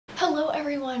Hello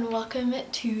everyone, welcome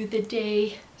to the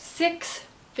day 6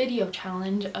 video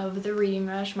challenge of the Reading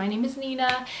Rush. My name is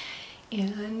Nina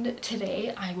and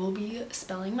today I will be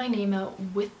spelling my name out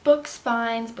with book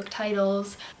spines, book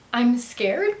titles. I'm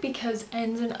scared because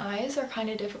N's and I's are kind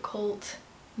of difficult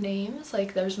names,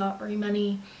 like there's not very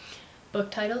many book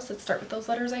titles that start with those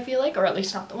letters I feel like, or at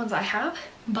least not the ones I have,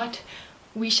 but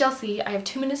we shall see. I have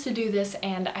 2 minutes to do this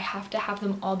and I have to have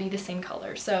them all be the same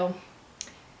color, so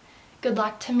good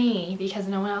luck to me because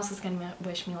no one else is gonna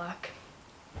wish me luck.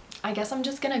 I guess I'm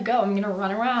just gonna go. I'm gonna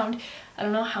run around. I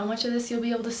don't know how much of this you'll be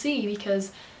able to see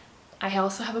because I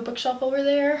also have a bookshelf over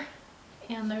there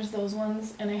and there's those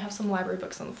ones and I have some library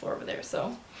books on the floor over there,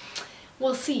 so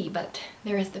we'll see, but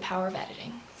there is the power of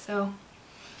editing. So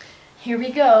here we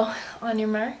go. On your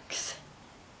marks,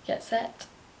 get set,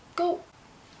 go.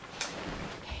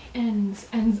 Ends.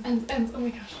 Oh my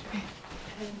gosh. Okay.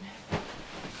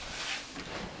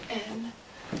 N.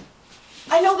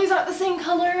 I know these aren't the same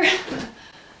color.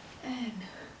 N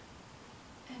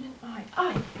and I.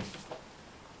 I.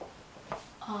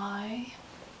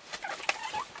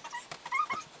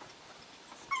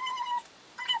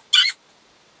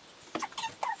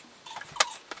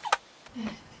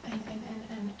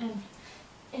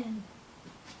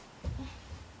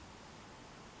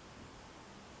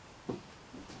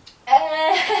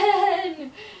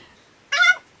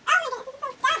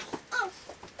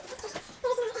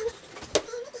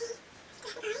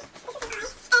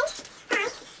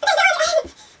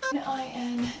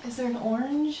 N. Is there an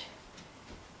orange?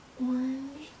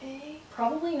 Orange A?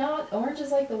 Probably not. Orange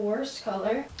is like the worst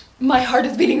color. My heart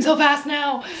is beating so fast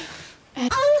now.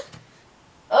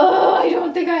 Oh, I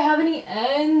don't think I have any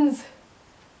N's.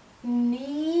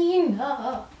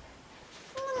 Nina.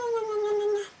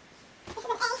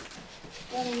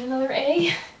 Do I need another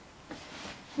A?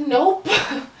 Nope.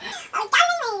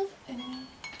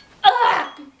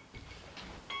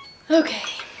 Okay.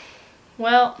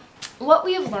 Well, what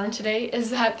we have learned today is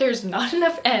that there's not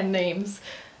enough N names.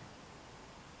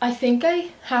 I think I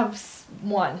have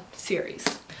one series,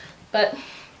 but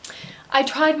I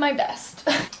tried my best.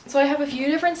 So I have a few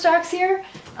different stacks here.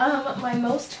 My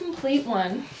most complete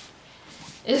one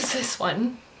is this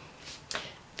one.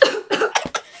 I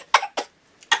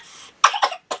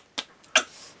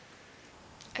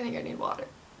think I need water.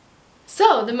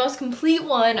 So the most complete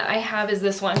one I have is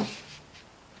this one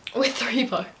with 3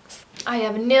 books. I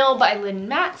have Nil by Lynn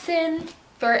Matson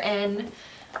for N.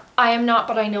 I Am Not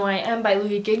But I Know I Am by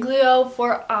Louis Giglio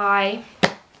for I.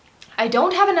 I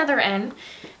don't have another N,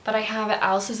 but I have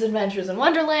Alice's Adventures in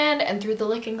Wonderland and Through the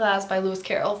Looking Glass by Lewis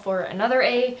Carroll for another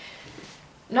A.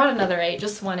 Not another A,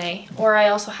 just one A. Or I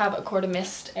also have A Court of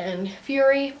Mist and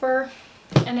Fury for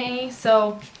an A.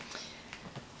 So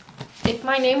if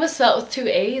my name was spelled with 2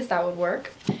 A's, that would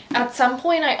work. At some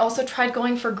point, I also tried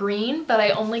going for green, but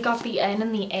I only got the N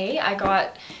and the A. I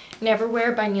got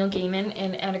Neverwhere by Neil Gaiman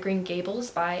and Anne of Green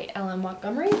Gables by L.M.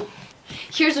 Montgomery.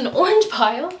 Here's an orange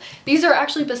pile. These are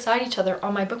actually beside each other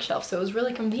on my bookshelf, so it was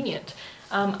really convenient.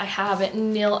 I have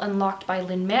Nil Unlocked by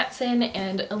Lynn Matson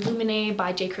and Illuminae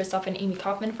by J. Kristoff and Amy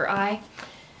Kaufman for I.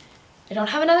 I don't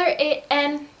have another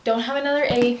N, don't have another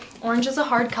A. Orange is a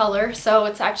hard color, so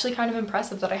it's actually kind of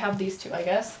impressive that I have these 2, I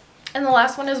guess. And the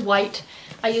last one is white.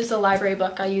 I used a library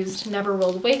book. I used Never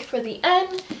Will Wake for the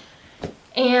N.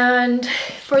 And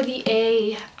for the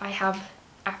A, I have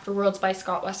Afterworlds by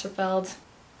Scott Westerfeld.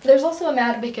 There's also a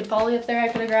Mad Wicked Folly up there I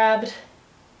could have grabbed.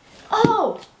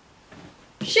 Oh!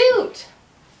 Shoot!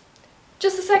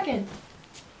 Just a second.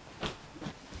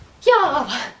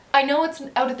 Yeah! I know it's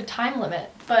out of the time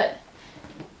limit, but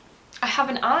I have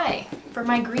an I for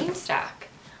my green stack.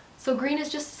 So green is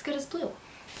just as good as blue.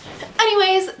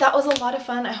 Anyways, that was a lot of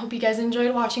fun. I hope you guys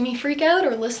enjoyed watching me freak out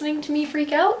or listening to me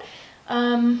freak out.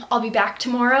 I'll be back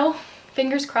tomorrow,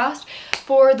 fingers crossed,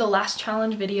 for the last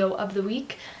challenge video of the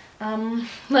week.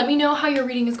 Let me know how your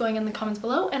reading is going in the comments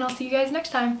below, and I'll see you guys next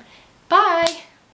time. Bye!